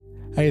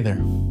Hey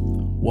there,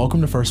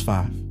 welcome to First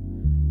Five.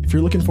 If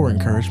you're looking for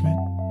encouragement,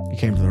 you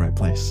came to the right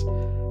place.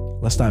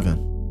 Let's dive in.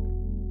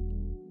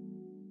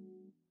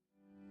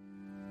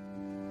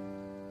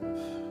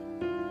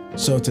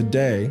 So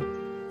today,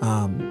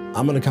 I'm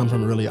going to come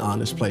from a really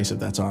honest place, if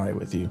that's all right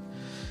with you.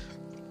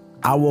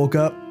 I woke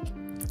up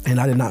and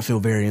I did not feel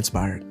very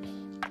inspired.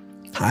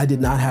 I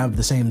did not have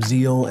the same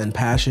zeal and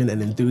passion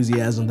and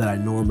enthusiasm that I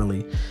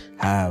normally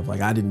have.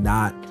 I did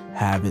not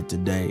have it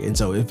today. And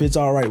so if it's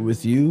all right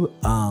with you,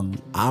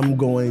 I'm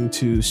going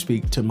to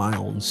speak to my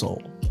own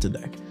soul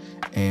today.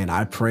 And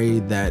I pray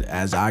that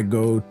as I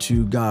go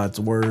to God's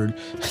word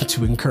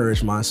to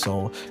encourage my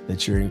soul,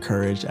 that you're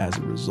encouraged as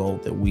a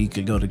result, that we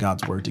could go to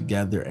God's word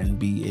together and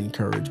be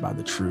encouraged by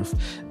the truth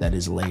that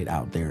is laid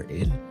out there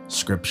in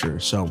scripture.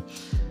 So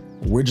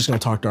we're just going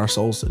to talk to our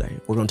souls today.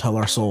 We're going to tell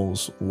our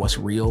souls what's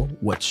real,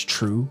 what's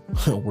true.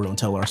 We're going to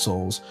tell our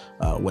souls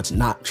what's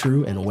not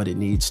true and what it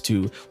needs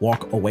to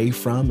walk away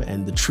from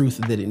and the truth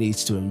that it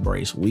needs to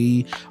embrace.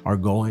 We are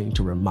going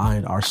to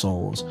remind our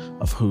souls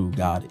of who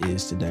God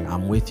is today.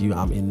 I'm with you.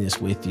 I'm in this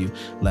with you.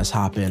 Let's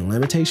hop in.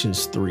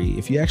 Lamentations 3,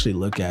 if you actually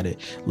look at it,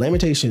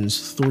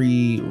 Lamentations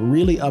 3,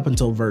 really up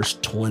until verse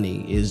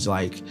 20 is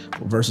like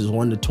verses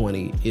 1 to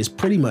 20 is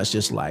pretty much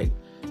just like,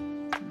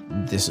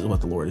 this is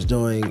what the Lord is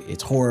doing.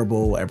 It's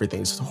horrible.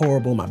 Everything's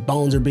horrible. My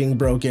bones are being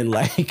broken.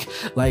 Like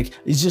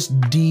it's just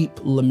deep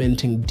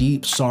lamenting,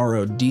 deep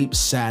sorrow, deep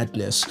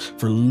sadness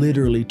for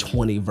literally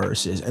 20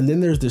 verses. And then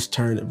there's this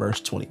turn at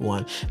verse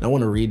 21. And I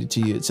want to read it to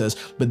you. It says,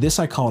 "But this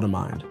I call to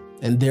mind,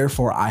 and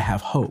therefore I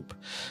have hope.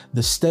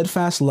 The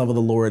steadfast love of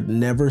the Lord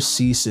never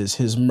ceases.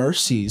 His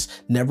mercies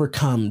never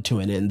come to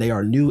an end. They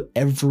are new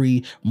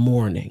every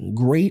morning.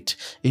 Great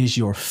is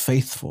your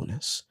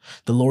faithfulness.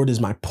 The Lord is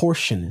my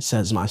portion,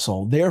 says my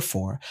soul.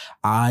 Therefore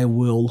I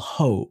will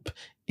hope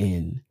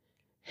in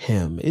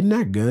him." Isn't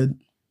that good?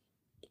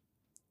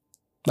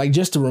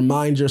 Just to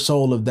remind your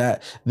soul of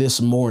that this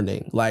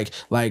morning.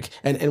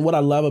 And what I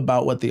love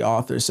about what the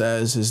author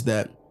says is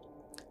that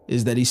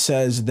he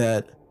says,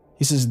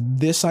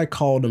 "This I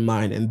call to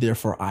mind, and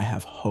therefore I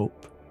have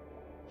hope."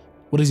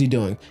 What is he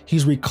doing?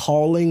 He's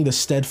recalling the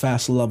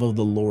steadfast love of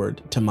the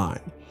Lord to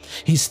mind.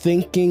 He's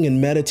thinking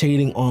and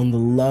meditating on the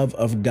love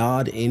of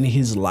God in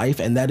his life,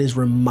 and that is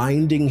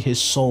reminding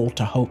his soul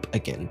to hope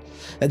again.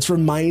 That's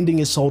reminding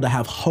his soul to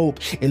have hope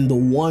in the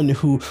one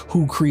who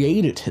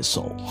created his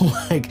soul.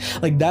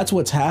 That's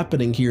what's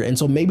happening here. And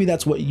so maybe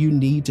that's what you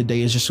need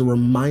today, is just a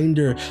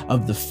reminder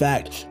of the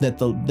fact that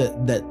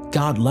that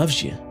God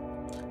loves you.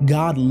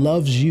 God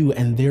loves you,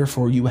 and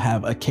therefore you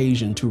have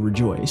occasion to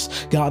rejoice.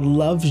 God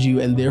loves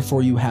you, and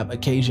therefore you have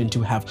occasion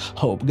to have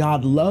hope.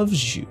 God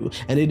loves you,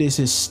 and it is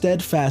his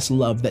steadfast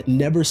love that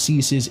never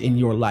ceases in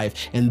your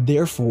life, and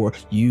therefore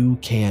you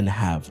can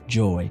have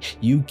joy.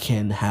 You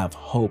can have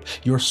hope.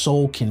 Your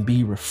soul can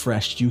be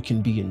refreshed. You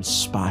can be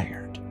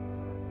inspired.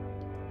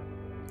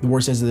 The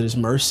word says that his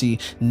mercy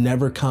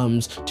never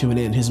comes to an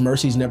end. His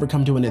mercies never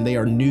come to an end. They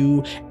are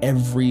new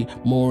every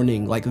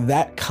morning.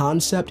 That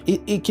concept,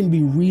 it can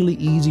be really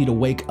easy to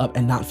wake up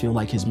and not feel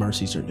like his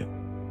mercies are new.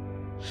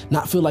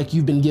 Not feel like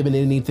you've been given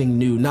anything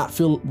new, not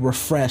feel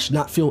refreshed,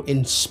 not feel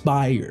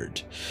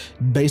inspired.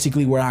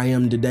 Basically where I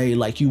am today,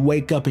 you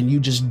wake up and you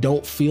just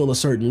don't feel a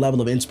certain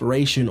level of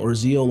inspiration or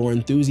zeal or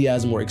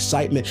enthusiasm or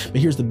excitement. But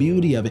here's the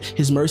beauty of it.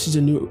 His mercies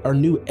are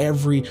new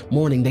every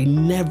morning. They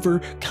never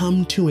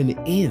come to an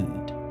end.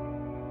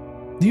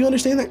 Do you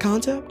understand that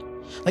concept?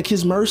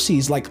 His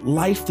mercies,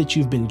 life that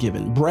you've been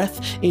given,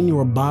 breath in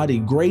your body,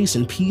 grace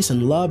and peace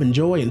and love and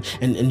joy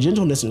and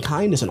gentleness and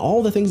kindness and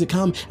all the things that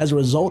come as a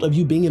result of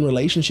you being in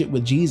relationship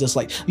with Jesus.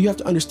 You have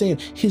to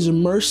understand, his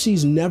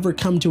mercies never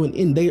come to an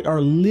end. They are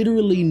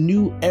literally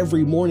new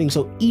every morning.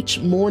 So each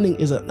morning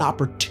is an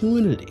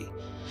opportunity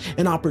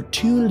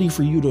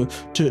for you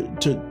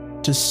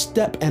to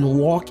step and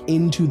walk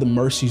into the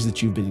mercies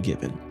that you've been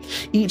given.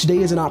 Each day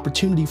is an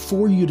opportunity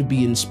for you to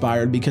be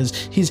inspired because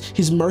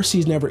his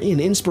mercies never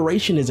end.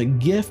 Inspiration is a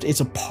gift.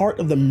 It's a part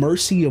of the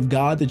mercy of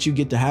God that you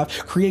get to have.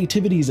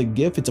 Creativity is a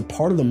gift. It's a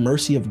part of the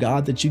mercy of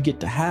God that you get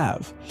to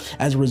have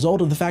as a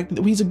result of the fact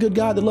that he's a good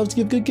God that loves to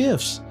give good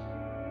gifts.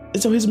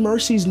 And so his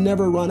mercies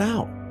never run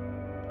out.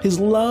 His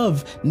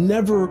love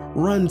never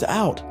runs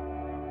out.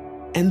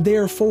 And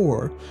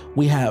therefore,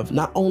 we have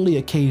not only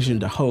occasion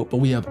to hope, but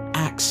we have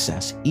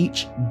access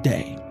each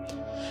day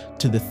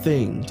to the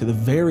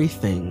very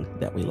thing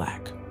that we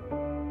lack.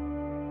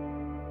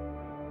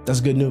 That's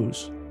good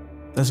news.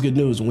 That's good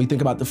news. When we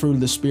think about the fruit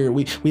of the Spirit,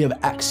 we have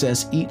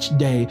access each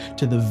day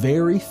to the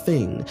very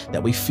thing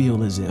that we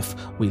feel as if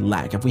we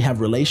lack. If we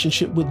have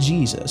relationship with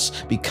Jesus,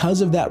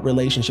 because of that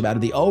relationship, out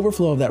of the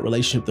overflow of that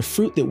relationship, the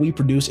fruit that we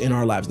produce in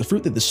our lives, the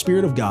fruit that the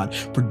Spirit of God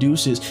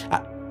produces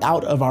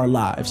out of our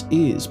lives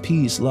is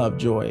peace, love,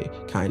 joy,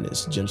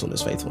 kindness,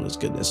 gentleness, faithfulness,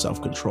 goodness,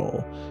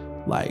 self-control.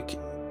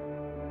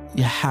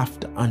 You have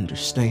to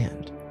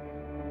understand,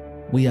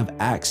 we have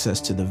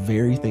access to the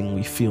very thing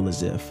we feel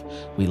as if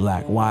we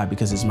lack. Why?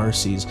 Because his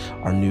mercies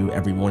are new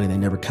every morning. They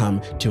never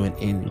come to an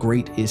end.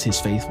 Great is his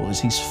faithfulness.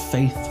 He's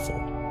faithful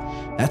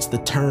That's the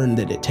turn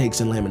that it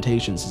takes in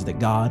Lamentations, is that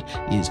God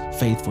is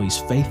faithful. He's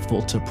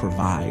faithful to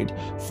provide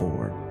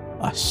for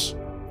us.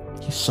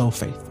 He's so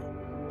faithful.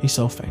 He's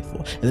so faithful.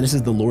 And then it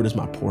says, the Lord is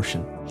my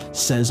portion,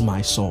 says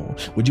my soul.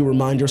 Would you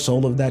remind your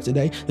soul of that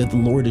today? That the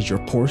Lord is your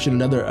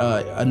portion.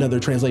 Another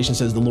translation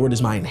says, the Lord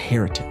is my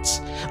inheritance.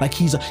 Like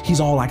he's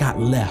all I got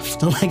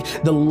left.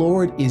 Like the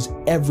Lord is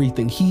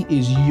everything. He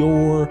is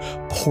your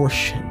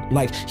portion.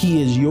 Like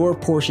he is your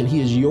portion. He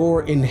is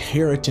your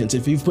inheritance.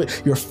 If you've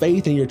put your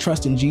faith and your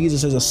trust in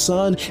Jesus as a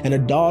son and a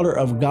daughter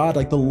of God,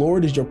 like the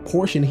Lord is your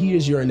portion. He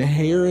is your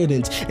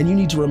inheritance. And you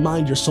need to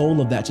remind your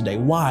soul of that today.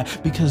 Why?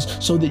 Because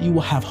so that you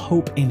will have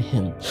hope in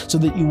him, so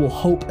that you will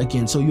hope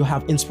again, so you'll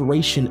have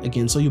inspiration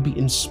again, so you'll be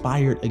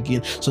inspired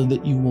again, so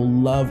that you will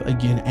love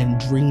again and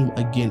dream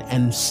again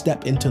and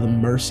step into the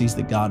mercies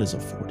that God has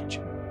afforded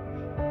you.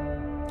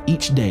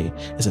 Each day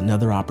is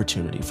another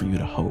opportunity for you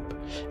to hope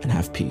and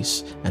have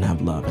peace and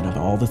have love and have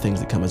all the things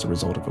that come as a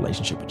result of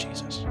relationship with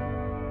Jesus.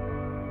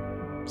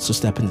 So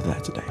step into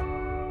that today.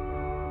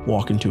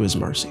 Walk into his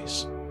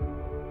mercies.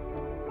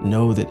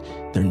 Know that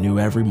they're new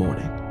every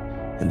morning,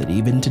 and that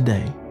even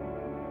today,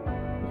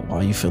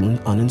 while you feel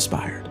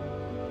uninspired,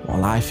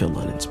 while I feel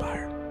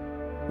uninspired,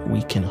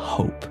 we can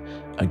hope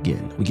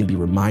again. We can be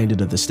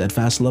reminded of the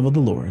steadfast love of the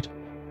Lord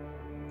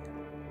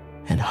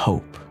and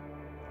hope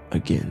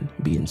again,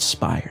 be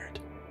inspired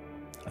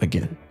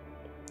again.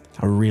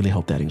 I really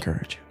hope that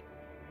encourages you.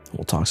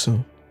 We'll talk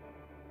soon.